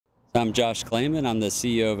I'm Josh Claman. I'm the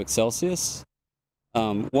CEO of Accelcius.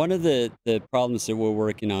 One of the problems that we're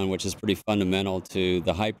working on, which is pretty fundamental to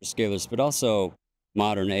the hyperscalers, but also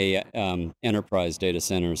modern enterprise data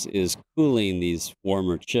centers, is cooling these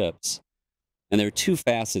warmer chips. And there are two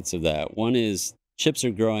facets of that. One is chips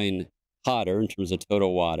are growing hotter in terms of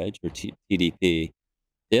total wattage or TDP.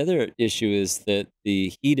 The other issue is that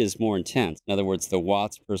the heat is more intense. In other words, the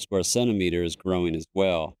watts per square centimeter is growing as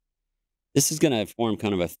well. This is going to form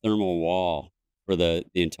kind of a thermal wall for the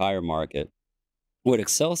entire market. What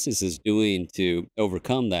Accelsius is doing to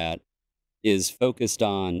overcome that is focused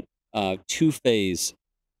on two-phase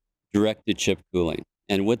direct-to-chip cooling.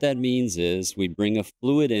 And what that means is we bring a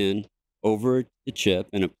fluid in over the chip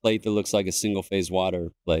in a plate that looks like a single-phase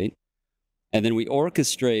water plate, and then we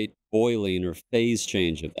orchestrate boiling or phase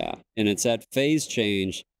change of that. And it's that phase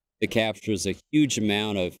change that captures a huge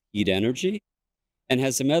amount of heat energy and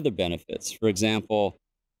has some other benefits. For example,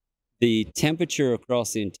 the temperature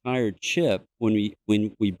across the entire chip when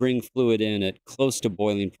we bring fluid in at close to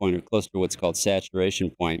boiling point or close to what's called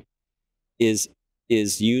saturation point is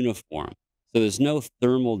is uniform. So there's no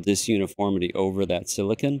thermal disuniformity over that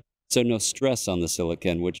silicon, so no stress on the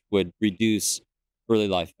silicon, which would reduce early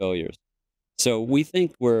life failures. So we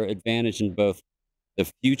think we're advantaged in both the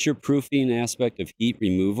future proofing aspect of heat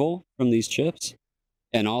removal from these chips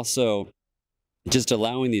and also just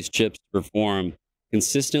allowing these chips to perform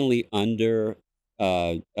consistently under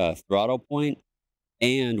throttle point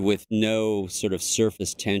and with no sort of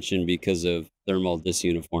surface tension because of thermal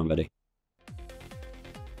disuniformity.